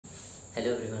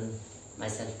Hello everyone,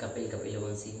 myself Kapil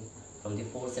Vansi from the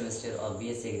 4th semester of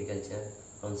BSc Agriculture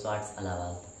from SWATS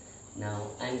Allahabad. Now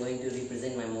I am going to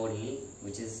represent my model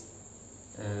which is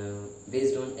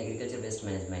based on agriculture based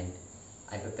management.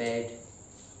 I prepared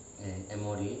a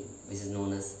model which is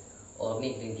known as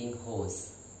organic drinking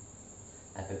hose.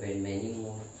 I prepared many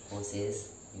more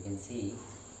hoses, you can see.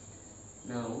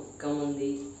 Now come on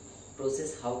the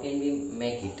process, how can we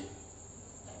make it.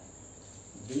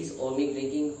 This organic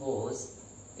drinking hose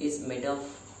is made of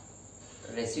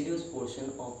residues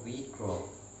portion of wheat crop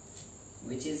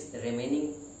which is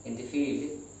remaining in the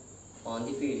field, on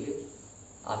the field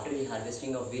after the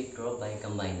harvesting of wheat crop by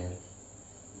combiner.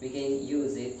 We can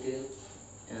use it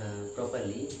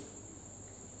properly.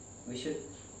 We should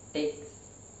take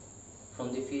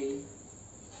from the field,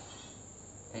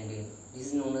 and this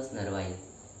is known as narvai,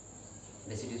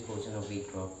 residues portion of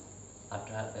wheat crop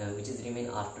after which is remain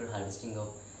after harvesting of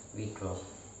wheat crop.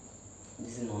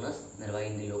 This is known as narvai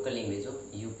in the local language of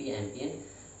UP, MP and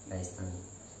Rajasthan.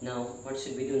 Now what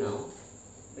should we do now?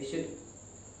 We should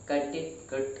cut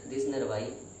this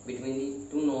narvai between the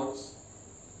two knots,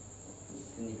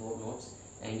 in the both knots,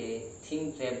 and a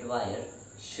thin trapped wire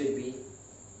should be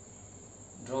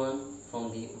drawn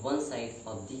from the one side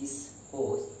of this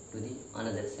hose to the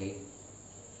another side.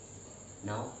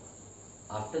 Now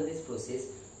after this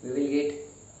process we will get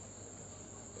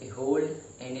a hold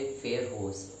and a fair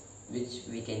hose which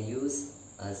we can use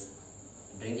as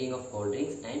drinking of cold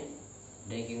drinks and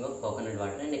drinking of coconut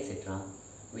water and etc.,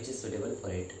 which is suitable for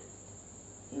it.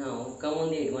 Now come on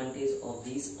the advantage of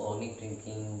this organic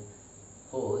drinking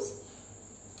hose.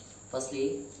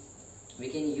 Firstly, we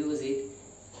can use it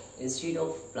instead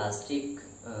of plastic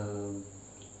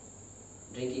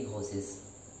drinking hoses.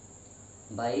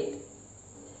 By it,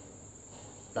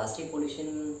 plastic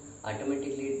pollution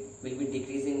automatically will be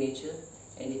decreased in nature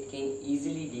and it can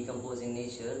easily decompose in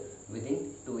nature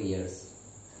within 2 years.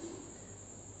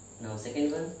 Now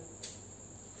second one,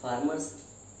 farmers'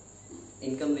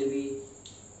 income will be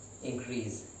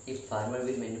increased if farmer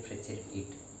will manufacture it.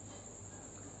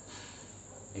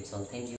 That's all. Thank you.